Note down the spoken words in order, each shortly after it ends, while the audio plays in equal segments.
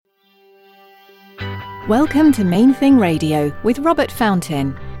Welcome to Main Thing Radio with Robert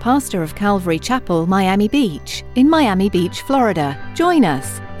Fountain, pastor of Calvary Chapel, Miami Beach, in Miami Beach, Florida. Join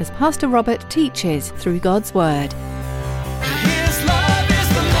us as Pastor Robert teaches through God's Word. His love is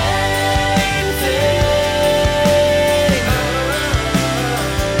the main thing.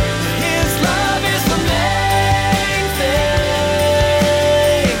 His love is the main thing.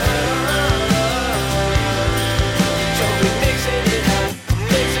 So we're mixing it up,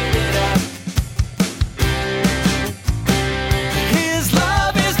 mixing it up. His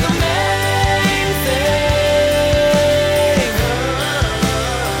love is the main thing.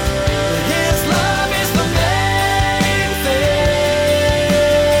 His love is the main thing.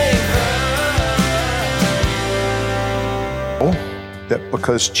 That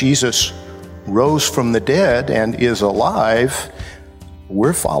because Jesus rose from the dead and is alive,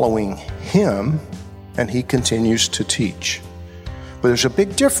 we're following him and he continues to teach. But there's a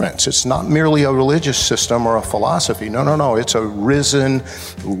big difference. It's not merely a religious system or a philosophy. No. It's a risen,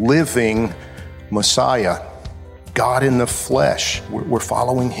 living Messiah, God in the flesh. We're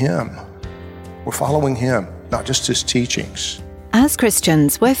following him. We're following him, not just his teachings. As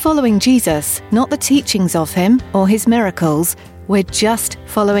Christians, we're following Jesus, not the teachings of him or his miracles. We're just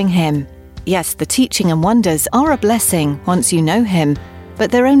following him. Yes, the teaching and wonders are a blessing once you know him, but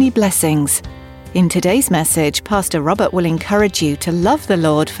they're only blessings. In today's message, Pastor Robert will encourage you to love the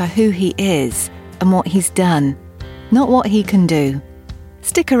Lord for who he is and what he's done, not what he can do.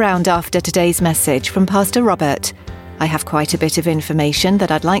 Stick around after today's message from Pastor Robert. I have quite a bit of information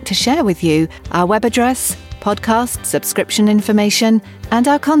that I'd like to share with you: our web address, podcast subscription information, and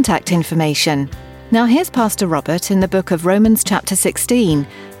our contact information. Now here's Pastor Robert in the book of Romans chapter 16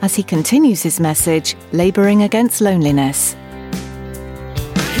 as he continues his message, Laboring Against Loneliness.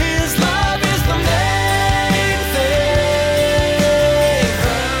 His love is the main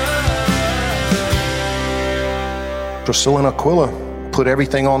thing. Priscilla and Aquila put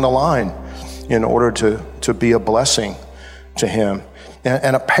everything on the line in order to be a blessing to him.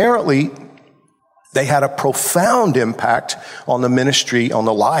 And apparently, they had a profound impact on the ministry, on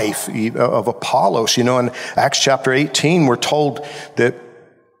the life of Apollos. You know, in Acts chapter 18, we're told that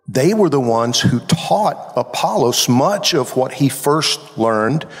they were the ones who taught Apollos much of what he first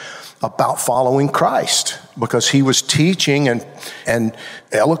learned about following Christ, because he was teaching and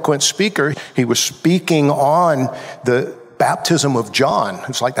eloquent speaker. He was speaking on the baptism of John.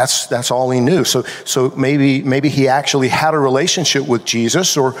 It's like that's all he knew. So maybe he actually had a relationship with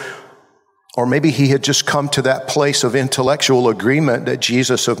Jesus, or maybe he had just come to that place of intellectual agreement that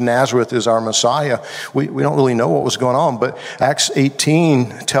Jesus of Nazareth is our Messiah. We don't really know what was going on, but Acts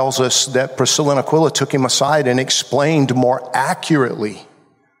 18 tells us that Priscilla and Aquila took him aside and explained more accurately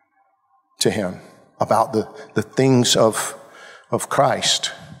to him about the things of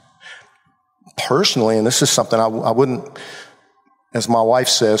Christ. Personally, and this is something I wouldn't, as my wife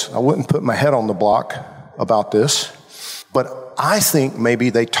says, I wouldn't put my head on the block about this, but I think maybe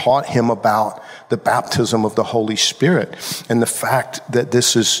they taught him about the baptism of the Holy Spirit and the fact that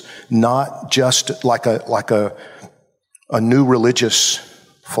this is not just like a new religious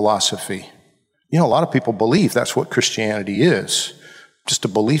philosophy. You know, a lot of people believe that's what Christianity is, just a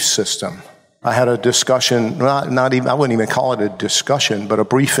belief system. I had a discussion, not even, I wouldn't even call it a discussion, but a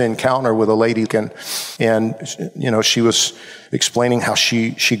brief encounter with a lady, and you know, she was explaining how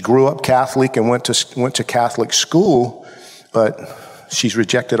she grew up Catholic and went to Catholic school, but she's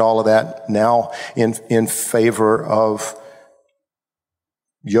rejected all of that now in favor of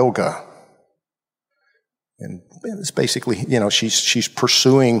yoga. And it's basically, you know, she's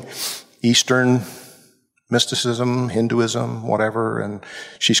pursuing Eastern mysticism, Hinduism, whatever, and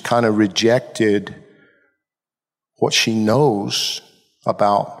she's kind of rejected what she knows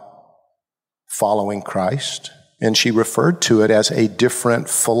about following Christ, and she referred to it as a different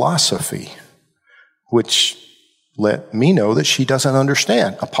philosophy, which let me know that she doesn't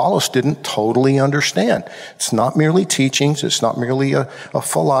understand. Apollos didn't totally understand. It's not merely teachings. It's not merely a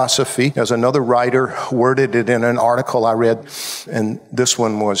philosophy. As another writer worded it in an article I read, and this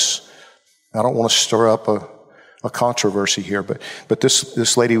one was, I don't want to stir up a controversy here, but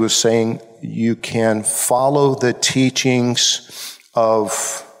this lady was saying you can follow the teachings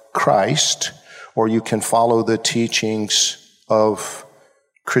of Christ, or you can follow the teachings of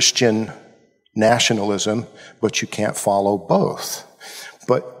Christian nationalism, but you can't follow both.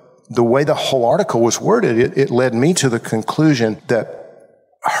 But the way the whole article was worded, it led me to the conclusion that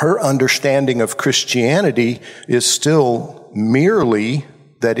her understanding of Christianity is still merely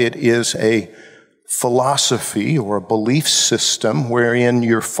that it is a philosophy or a belief system wherein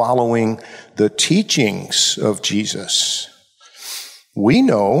you're following the teachings of Jesus. We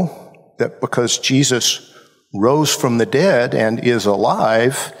know that because Jesus rose from the dead and is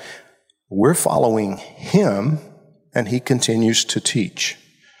alive, we're following him, and he continues to teach.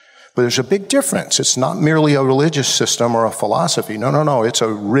 But there's a big difference. It's not merely a religious system or a philosophy. No. It's a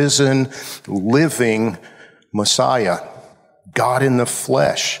risen, living Messiah, God in the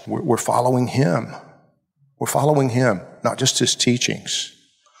flesh. We're following him. We're following him, not just his teachings.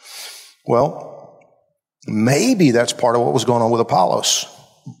 Well, maybe that's part of what was going on with Apollos.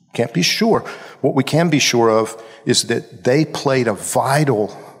 Can't be sure. What we can be sure of is that they played a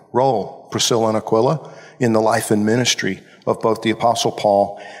vital role, Priscilla and Aquila, in the life and ministry of both the Apostle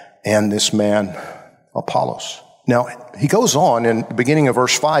Paul and this man, Apollos. Now, he goes on in the beginning of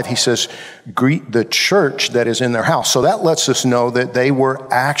verse 5, he says, greet the church that is in their house. So that lets us know that they were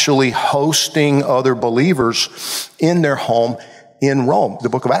actually hosting other believers in their home in Rome. The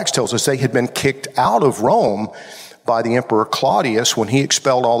book of Acts tells us they had been kicked out of Rome by the Emperor Claudius when he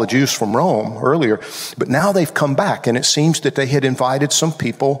expelled all the Jews from Rome earlier. But now they've come back, and it seems that they had invited some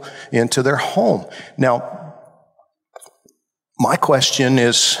people into their home. Now, my question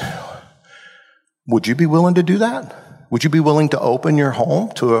is, would you be willing to do that? Would you be willing to open your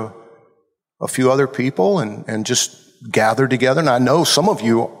home to a few other people and just gather together? And I know some of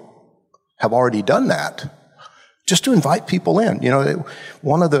you have already done that, just to invite people in. You know,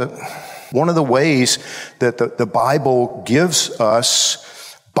 one of the ways that the Bible gives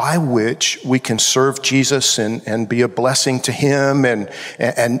us by which we can serve Jesus and be a blessing to him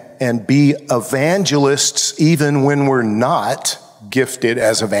and be evangelists even when we're not gifted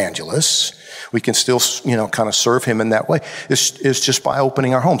as evangelists. We can still, kind of serve him in that way. It's just by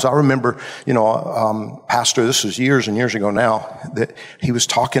opening our homes. I remember, pastor, this was years and years ago now, that he was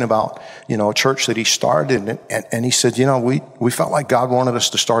talking about, a church that he started. And he said, we felt like God wanted us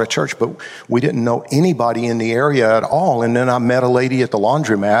to start a church, but we didn't know anybody in the area at all. And then I met a lady at the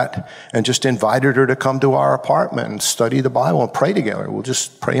laundromat and just invited her to come to our apartment and study the Bible and pray together. We'll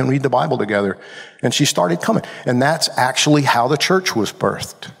just pray and read the Bible together. And she started coming. And that's actually how the church was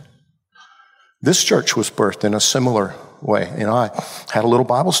birthed. This church was birthed in a similar way. I had a little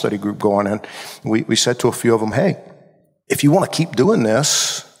Bible study group going, and we said to a few of them, hey, if you want to keep doing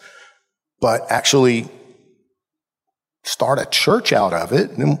this, but actually start a church out of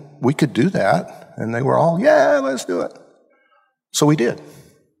it, then we could do that. And they were all, yeah, let's do it. So we did.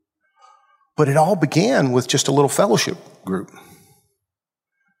 But it all began with just a little fellowship group.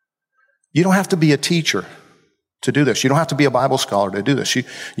 You don't have to be a teacher to do this. You don't have to be a Bible scholar to do this. You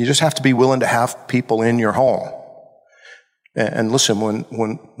just have to be willing to have people in your home. And listen,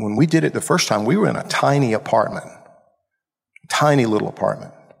 when we did it the first time, we were in a tiny apartment. Tiny little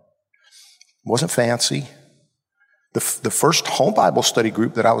apartment. It wasn't fancy. The first home Bible study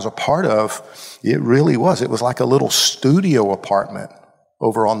group that I was a part of, it really was. It was like a little studio apartment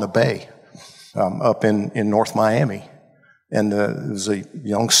over on the bay, up in North Miami. And there was a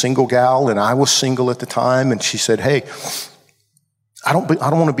young single gal, and I was single at the time. And she said, "Hey, I don't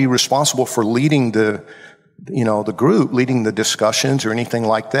want to be responsible for leading the group, leading the discussions or anything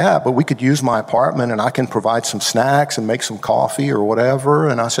like that. But we could use my apartment, and I can provide some snacks and make some coffee or whatever."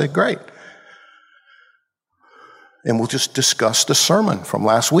 And I said, "Great." And we'll just discuss the sermon from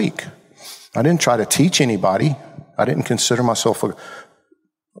last week. I didn't try to teach anybody. I didn't consider myself at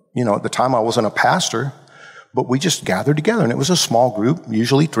the time I wasn't a pastor. But we just gathered together, and it was a small group,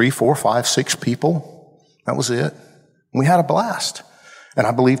 usually 3, 4, 5, 6 people. That was it. We had a blast. And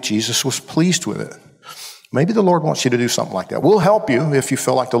I believe Jesus was pleased with it. Maybe the Lord wants you to do something like that. We'll help you if you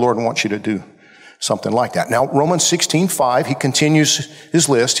feel like the Lord wants you to do something like that. Now, Romans 16:5, he continues his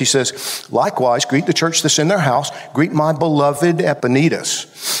list. He says, likewise, greet the church that's in their house. Greet my beloved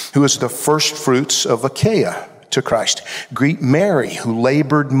Epaenetus, who is the first fruits of Achaia, to Christ. Greet Mary, who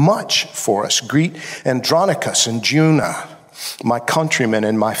labored much for us. Greet Andronicus and Juna, my countrymen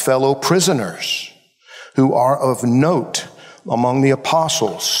and my fellow prisoners, who are of note among the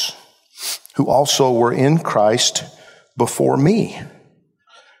apostles, who also were in Christ before me.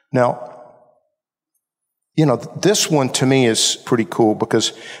 Now, this one to me is pretty cool,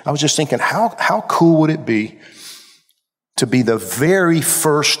 because I was just thinking, how cool would it be to be the very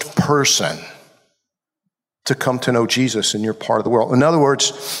first person to come to know Jesus in your part of the world? In other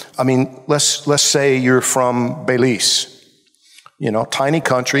words, let's say you're from Belize, tiny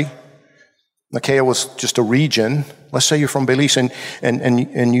country. Achaia was just a region. Let's say you're from Belize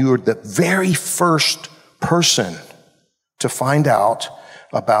and you were the very first person to find out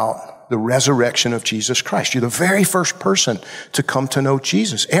about the resurrection of Jesus Christ. You're the very first person to come to know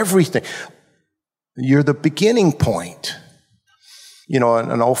Jesus. Everything. You're the beginning point.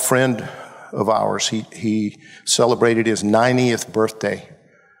 An old friend of ours, he celebrated his 90th birthday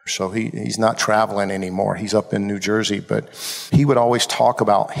So he's not traveling anymore. He's up in New Jersey, but he would always talk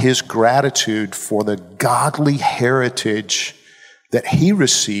about his gratitude for the godly heritage that he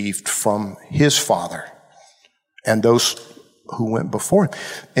received from his father and those who went before him.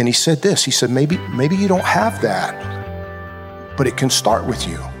 And he said this, he said, maybe you don't have that, but it can start with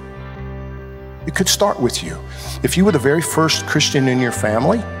you. It could start with you. If you were the very first Christian in your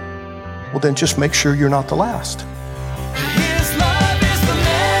family, well, then just make sure you're not the last. His love is the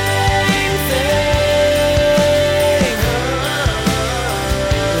main thing.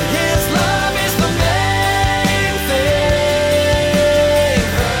 His love is the main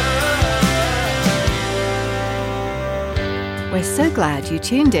thing. We're so glad you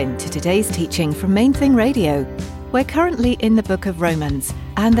tuned in to today's teaching from Main Thing Radio. We're currently in the book of Romans,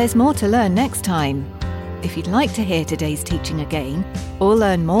 and there's more to learn next time. If you'd like to hear today's teaching again, or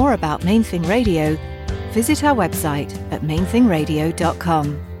learn more about Main Thing Radio, visit our website at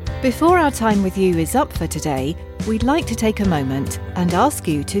mainthingradio.com. Before our time with you is up for today, we'd like to take a moment and ask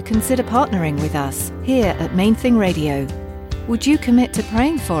you to consider partnering with us here at Main Thing Radio. Would you commit to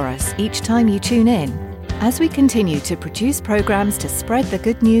praying for us each time you tune in? As we continue to produce programs to spread the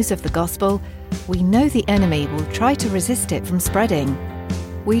good news of the gospel, we know the enemy will try to resist it from spreading.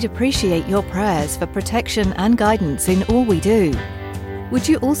 We'd appreciate your prayers for protection and guidance in all we do. Would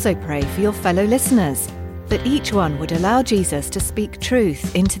you also pray for your fellow listeners, that each one would allow Jesus to speak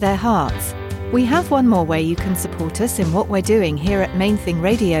truth into their hearts? We have one more way you can support us in what we're doing here at Main Thing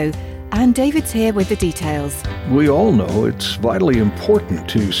Radio, and David's here with the details. We all know it's vitally important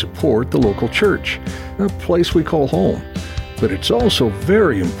to support the local church, a place we call home. But it's also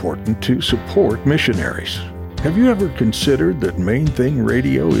very important to support missionaries. Have you ever considered that Main Thing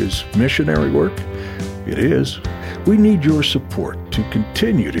Radio is missionary work? It is. We need your support to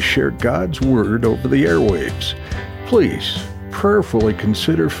continue to share God's Word over the airwaves. Please, prayerfully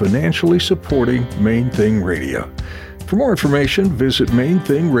consider financially supporting Main Thing Radio. For more information, visit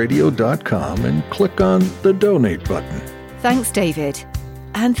mainthingradio.com and click on the Donate button. Thanks, David.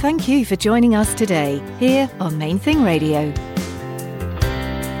 And thank you for joining us today here on Main Thing Radio.